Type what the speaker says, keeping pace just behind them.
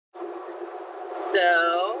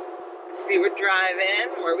So, see, we're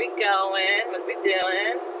driving. Where we going? What we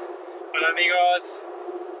doing? Hola amigos.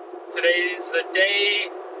 Today's the day.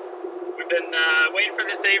 We've been waiting for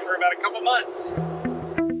this day for about a couple months.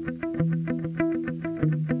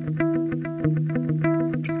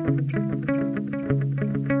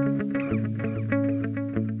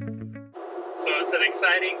 So it's an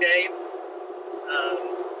exciting day.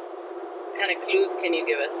 What kind of clues can you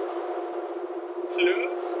give us?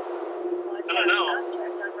 Clues? I don't know. I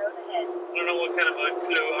don't know what kind of a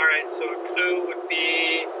clue. Alright, so a clue would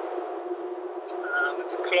be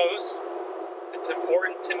it's close. It's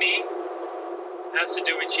important to me. It has to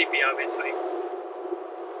do with Cheapy, obviously.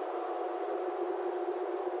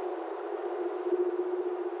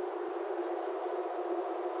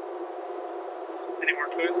 Any more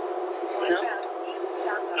clues? No?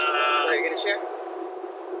 So you're going to share?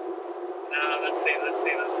 No, let's see.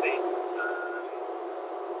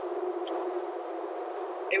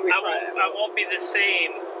 I won't be the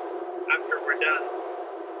same after we're done.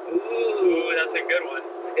 Ooh, that's a good one.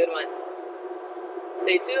 It's a good one.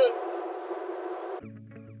 Stay tuned.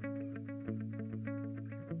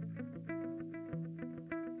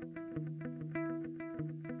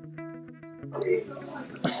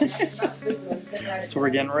 So we're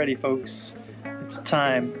getting ready, folks. It's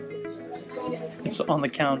time. It's on the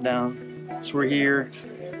countdown. So we're here.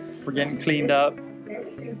 We're getting cleaned up.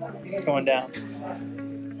 It's going down.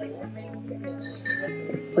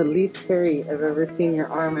 It's the least hairy I've ever seen your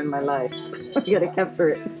arm in my life. You gotta capture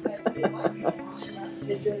it.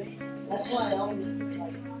 That's why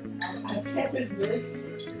I kept it this.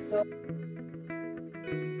 So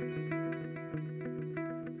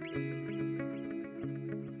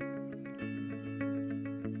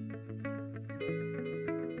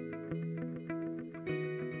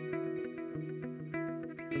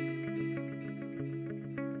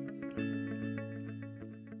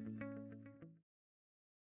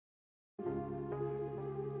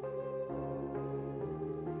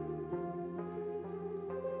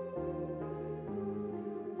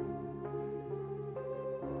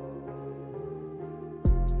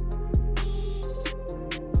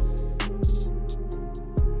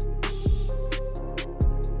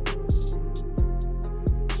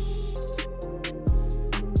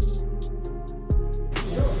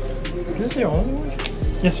Is this your only one?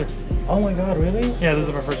 Yes, sir. Oh my god, really? Yeah, this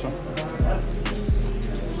is our first one.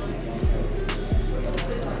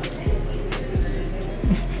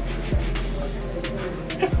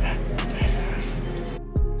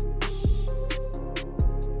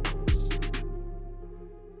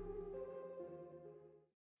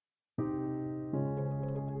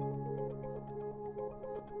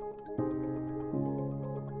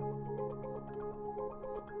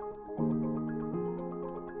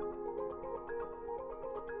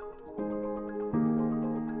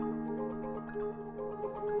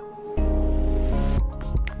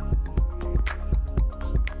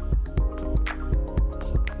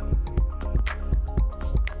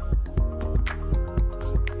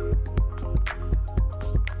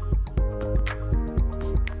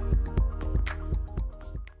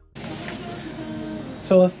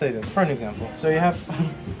 So let's say this for an example. So you have,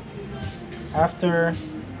 after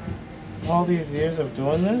all these years of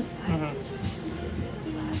doing this,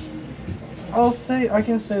 I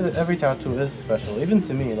can say that every tattoo is special, even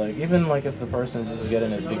to me. Like, even like if the person just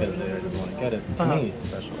getting it because they just want to get it, to me it's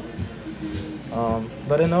special.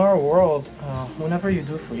 But in our world, whenever you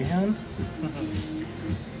do freehand,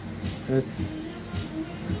 it's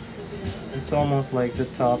almost like the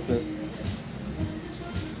toughest.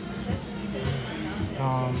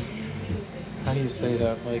 How do you say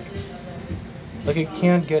that? Like it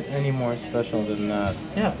can't get any more special than that.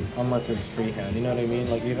 Yeah. Unless it's freehand. You know what I mean?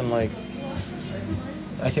 Like, even like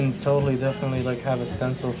I can definitely like have a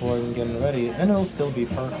stencil for it and getting ready, and it'll still be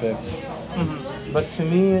perfect. But to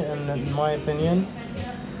me, and in my opinion,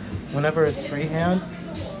 whenever it's freehand,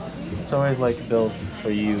 it's always like built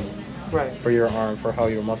for you, Right. for your arm, for how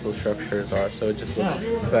your muscle structures are. So it just looks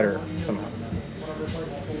better somehow.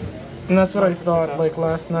 And that's what I thought, like,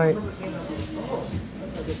 last night.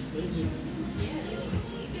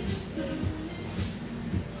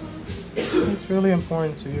 It's really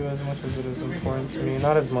important to you as much as it is important to me.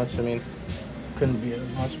 Not as much, I mean, couldn't be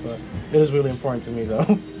as much, but it is really important to me,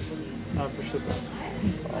 though. I appreciate that.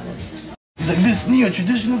 He's like, this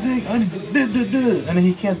neo-traditional thing, and then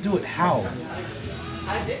he can't do it. How?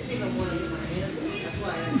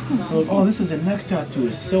 Like, oh, this is a neck tattoo.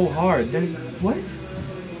 It's so hard. Then he's like, what?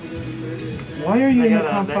 Why are you in a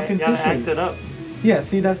competition? You gotta act it up. Yeah,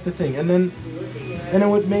 see, that's the thing. And then And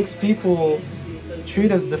what makes people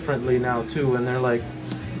treat us differently now too, and they're like,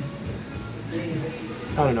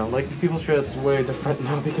 I don't know, like people dress way different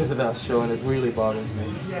now because of that show, and it really bothers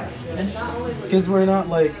me. Because we're not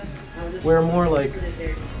like, we're more like,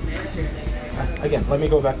 again, let me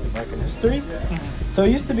go back to American history. So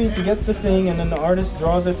it used to be to get the thing, and then the artist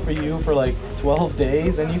draws it for you for like 12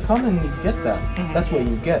 days, and you come and you get that. That's what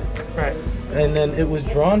you get. Right. And then it was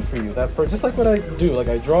drawn for you. Just like what I do, like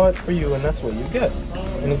I draw it for you, and that's what you get,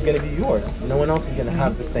 and it's gonna be yours. No one else is gonna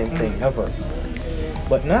have the same thing ever.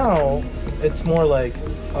 But now it's more like,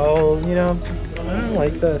 oh, you know, I don't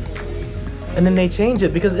like this, and then they change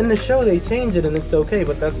it because in the show they change it, and it's okay,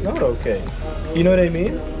 but that's not okay. You know what I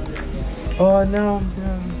mean? Oh no,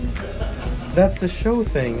 that's a show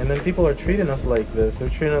thing, and then people are treating us like this. They're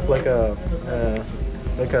treating us like a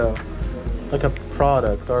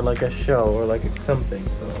product, or like a show, or like something.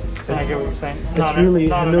 So I get what you're saying. It's really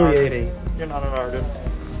humiliating. You're not an artist.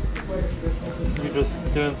 You're just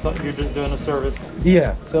doing something. You're just doing a service.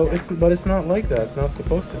 Yeah. So but it's not like that. It's not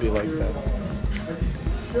supposed to be like that.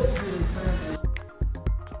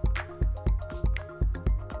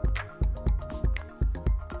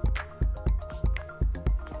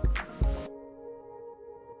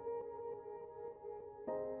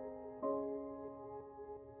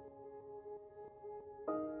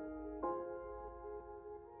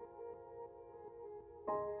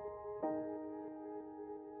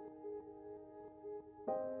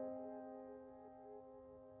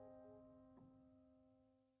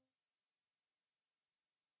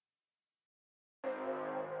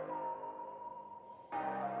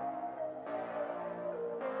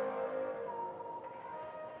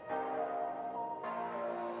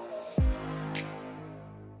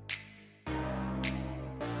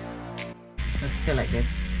 Let's feel like this.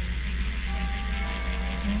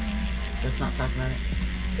 Let's not talk about it.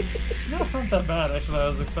 No, it's not that bad. Actually, I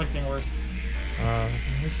was expecting worse.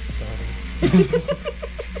 We just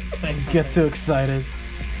started. Get too excited.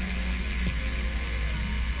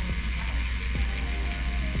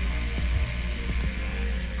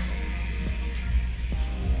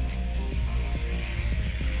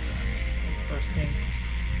 First ink.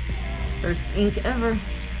 First ink ever.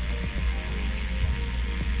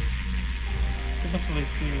 I can definitely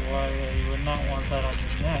see why you would not want that on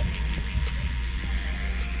your neck.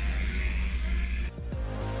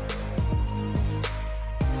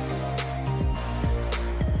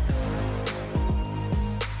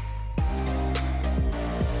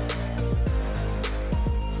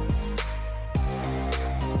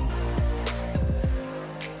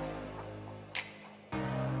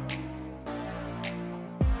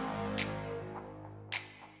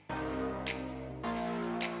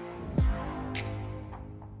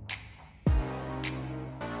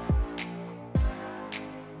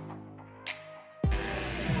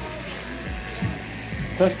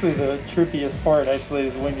 Actually, the trippiest part actually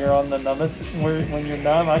is when you're on the numbest, when you're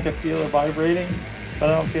numb, I can feel it vibrating, but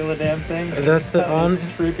I don't feel a damn thing. That's the It's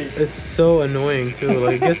trippy. It's so annoying too.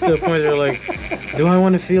 Like it gets to a point where you're like, do I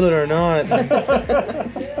want to feel it or not? I'm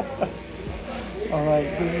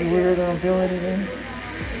like, this is weird, I don't feel anything.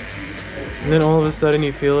 And then all of a sudden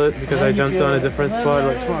you feel it because Then I you jumped feel on a it. different spot.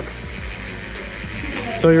 Like fuck.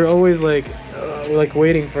 So you're always like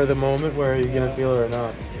waiting for the moment where you're gonna feel it or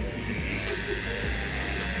not.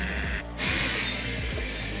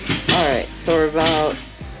 Alright, so we're about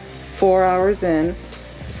 4 hours in.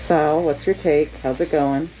 Sal, what's your take? How's it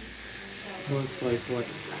going? Looks like what?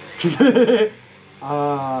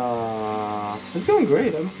 It's going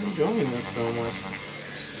great. I'm enjoying this so much.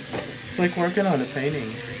 It's like working on a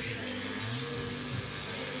painting.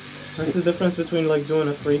 That's the difference between like doing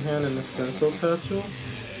a freehand and a stencil tattoo.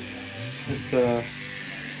 It's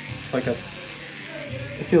like it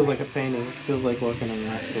feels like a painting. It feels like working on an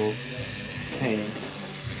actual painting.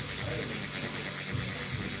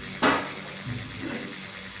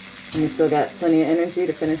 You still got plenty of energy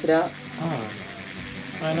to finish it out? Oh,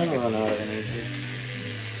 I never run out of energy.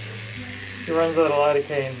 He runs out of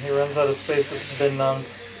lidocaine. He runs out of space that's been numbed.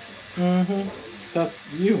 Mm-hmm. That's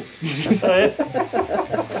you.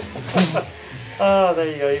 Oh, there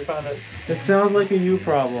you go. You found it. It sounds like a you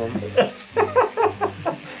problem.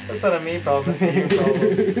 That's not a me problem. It's a you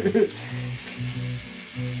problem.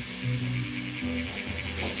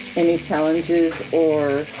 Any challenges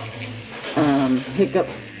or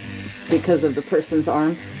hiccups because of the person's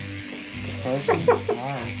arm? Person's arm.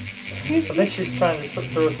 I think she's trying to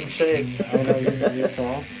throw some shade. I know he's a bit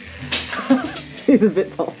tall. He's a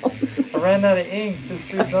bit tall. I ran out of ink. This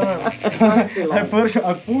dude's arm.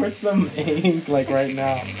 I poured some ink like right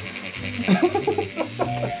now.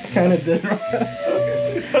 Kind of did right.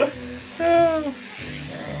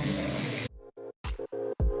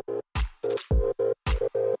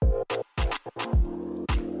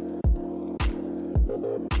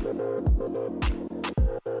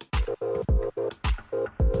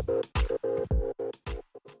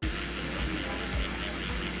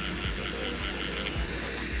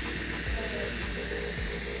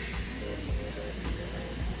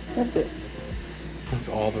 That's it. That's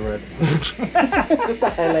all the red. Just a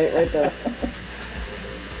highlight right there.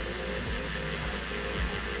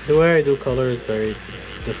 The way I do color is very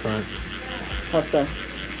different. How so?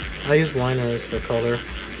 I use liners for color.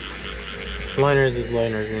 Liners is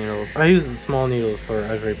liners needles. I use the small needles for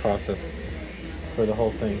every process, for the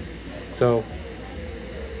whole thing. So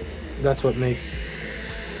that's what makes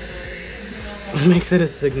it a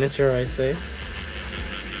signature, I say.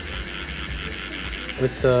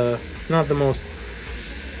 It's not the most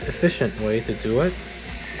efficient way to do it,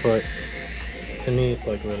 but to me it's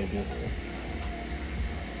like really beautiful.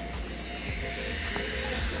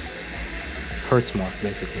 Hurts more,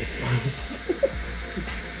 basically.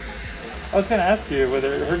 I was gonna ask you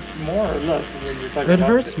whether it hurts more or less when you're talking It about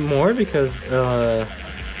hurts more because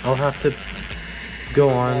I'll have to go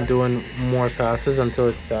on doing more passes until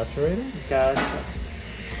it's saturated. Gotcha.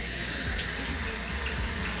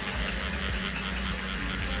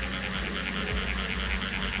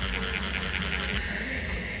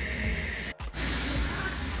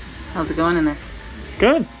 How's it going in there?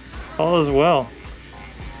 Good. All is well.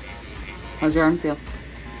 How's your arm feel?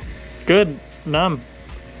 Good. Numb.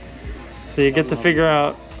 So you get to figure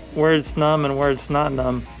out where it's numb and where it's not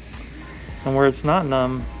numb. And where it's not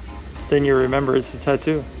numb, then you remember it's a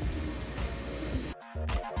tattoo.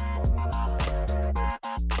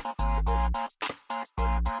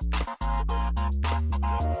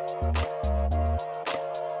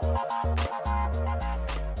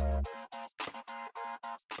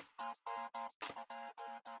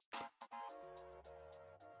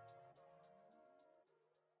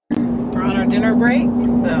 We're on our dinner break,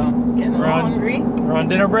 so getting a little hungry. We're on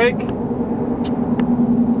dinner break.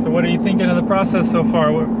 So what are you thinking of the process so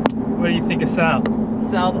far? What do you think of Sal?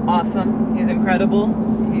 Sal's awesome. He's incredible.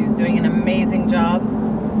 He's doing an amazing job.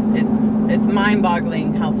 It's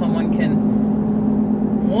mind-boggling how someone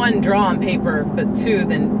can, one, draw on paper, but two,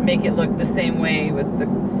 then make it look the same way with the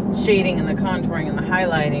shading and the contouring and the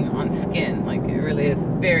highlighting on skin. Like, it really is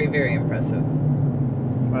very, very impressive.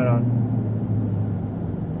 Right on.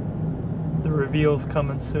 The reveal's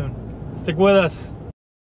coming soon. Stick with us.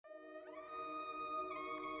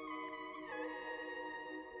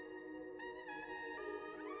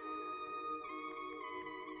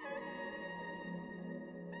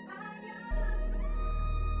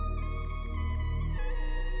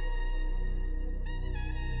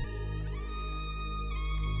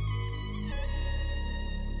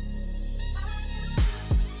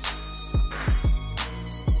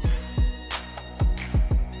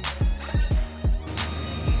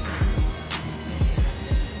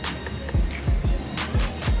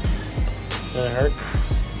 Did it hurt?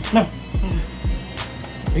 No.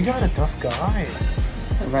 You got a tough guy.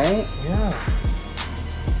 Right? Yeah.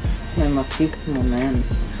 I'm a peaceful man.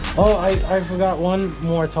 Oh, I forgot one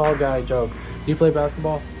more tall guy joke. Do you play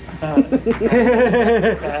basketball? Badly.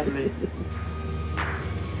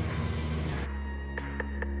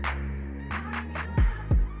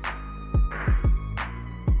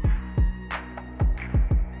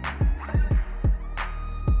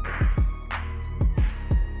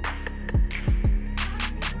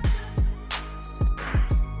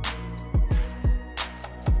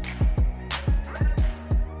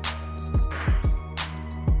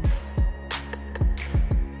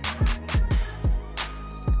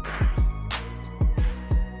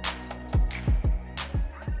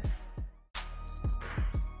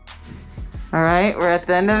 All right, we're at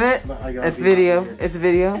the end of it. It's video. It's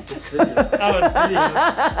video. Oh, it's video.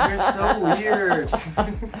 You're so weird.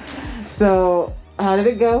 So, how did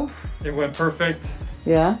it go? It went perfect.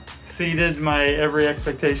 Yeah? Exceeded my every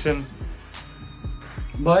expectation.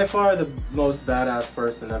 By far the most badass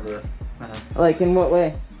person ever. Like, in what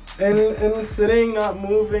way? And sitting, not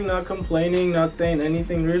moving, not complaining, not saying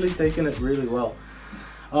anything, really taking it really well.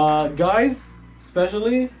 Guys,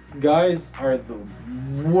 especially, guys are the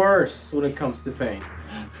worst when it comes to pain.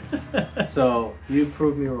 So, you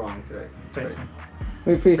proved me wrong today. Thanks.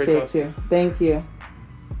 We appreciate Great talk. you. Thank you.